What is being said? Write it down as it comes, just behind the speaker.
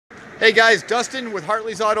Hey guys, Dustin with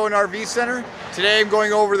Hartleys Auto RV Center. Today I'm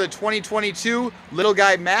going over the 2022 Little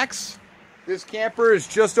Guy Max. This camper is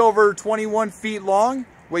just over 21 feet long,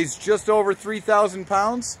 weighs just over 3,000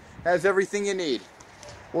 pounds, has everything you need.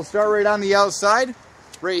 We'll start right on the outside.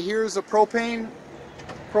 Right here is a propane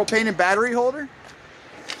and battery holder.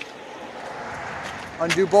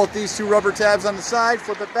 Undo both these two rubber tabs on the side,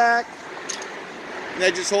 flip it back, and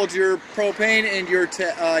that just holds your propane and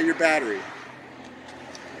your battery.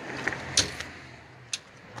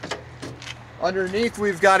 Underneath,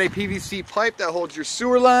 we've got a PVC pipe that holds your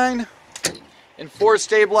sewer line and 4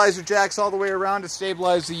 stabilizer jacks all the way around to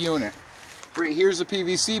stabilize the unit. Right here's a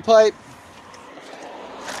PVC pipe,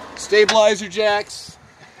 stabilizer jacks,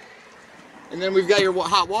 and then we've got your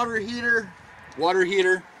hot water heater.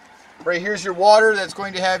 Right here's your water that's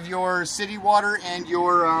going to have your city water and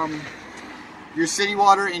your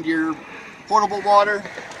portable water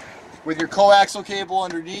with your coaxial cable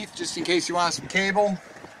underneath, just in case you want some cable.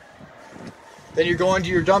 Then you're going to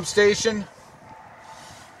your dump station,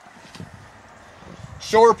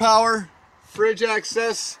 shore power, fridge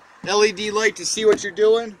access, LED light to see what you're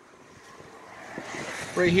doing.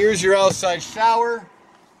 Right here's your outside shower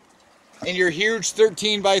and your huge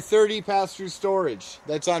 13 by 30 pass-through storage.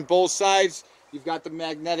 That's on both sides. You've got the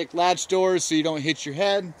magnetic latch doors so you don't hit your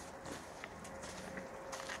head.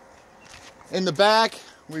 In the back,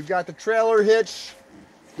 we've got the trailer hitch.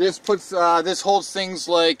 This holds things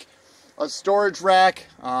like a storage rack,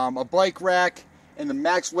 a bike rack, and the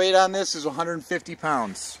max weight on this is 150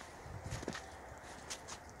 pounds.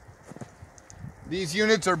 These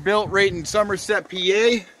units are built right in Somerset,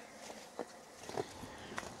 PA.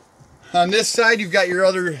 On this side, you've got your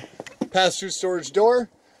other pass-through storage door,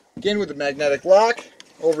 again with a magnetic lock.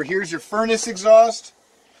 Over here's your furnace exhaust.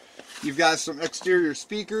 You've got some exterior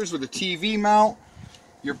speakers with a TV mount,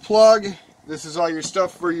 your plug. This is all your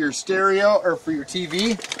stuff for your stereo or for your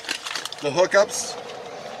TV. The hookups.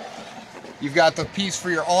 You've got the piece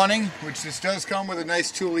for your awning, which this does come with a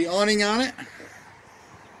nice Thule awning on it.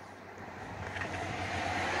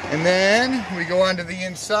 And then we go on to the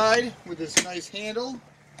inside with this nice handle.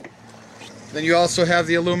 Then you also have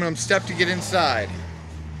the aluminum step to get inside.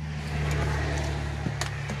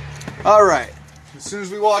 Alright, as soon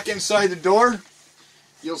as we walk inside the door,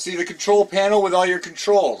 you'll see the control panel with all your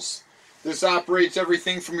controls. This operates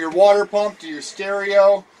everything from your water pump to your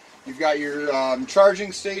stereo. You've got your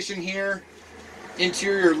charging station here,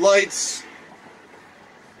 interior lights.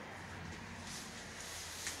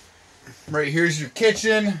 Right here's your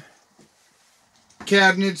kitchen,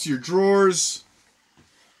 cabinets, your drawers,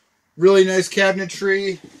 really nice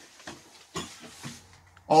cabinetry,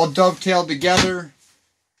 all dovetailed together.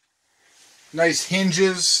 Nice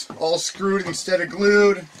hinges, all screwed instead of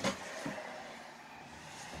glued.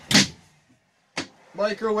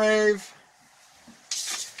 Microwave.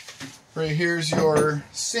 Right here's your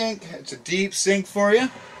sink. It's a deep sink for you.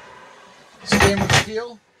 Stainless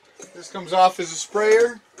steel. This comes off as a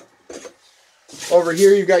sprayer. Over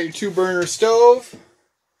here you've got your 2-burner stove.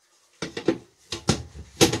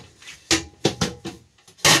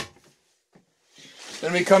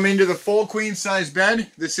 Then we come into the full queen size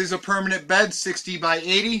bed. This is a permanent bed, 60 by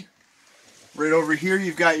 80. Right over here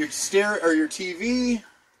you've got your your TV.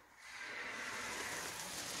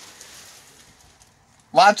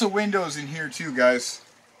 Lots of windows in here too, guys.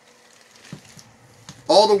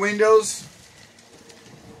 All the windows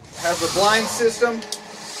have the blind system,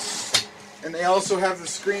 and they also have the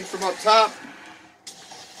screen from up top.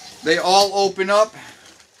 They all open up.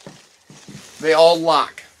 They all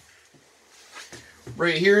lock.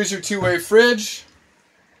 Right here is your 2-way fridge.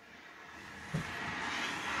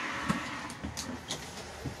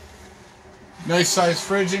 Nice size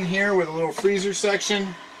fridge in here with a little freezer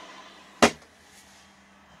section.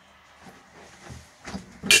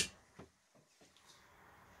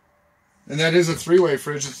 And that is a 3-way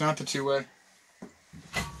fridge, it's not the 2-way.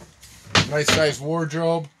 Nice size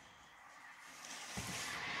wardrobe.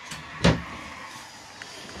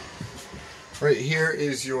 Right here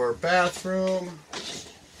is your bathroom.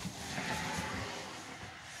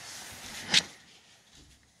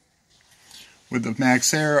 With the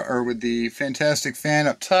Max Air, or with the fantastic fan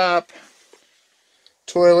up top.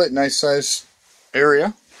 Toilet, nice size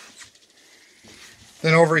area.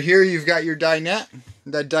 Then over here you've got your dinette.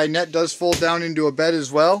 That dinette does fold down into a bed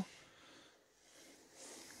as well.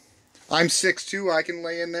 I'm 6'2", I can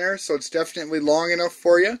lay in there, so it's definitely long enough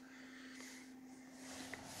for you.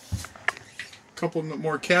 A couple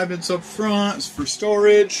more cabinets up front for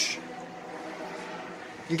storage.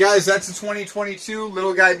 And guys, that's the 2022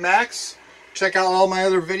 Little Guy Max. Check out all my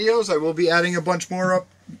other videos. I will be adding a bunch more up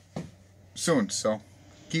soon, so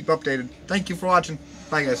keep updated. Thank you for watching.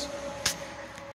 Bye, guys.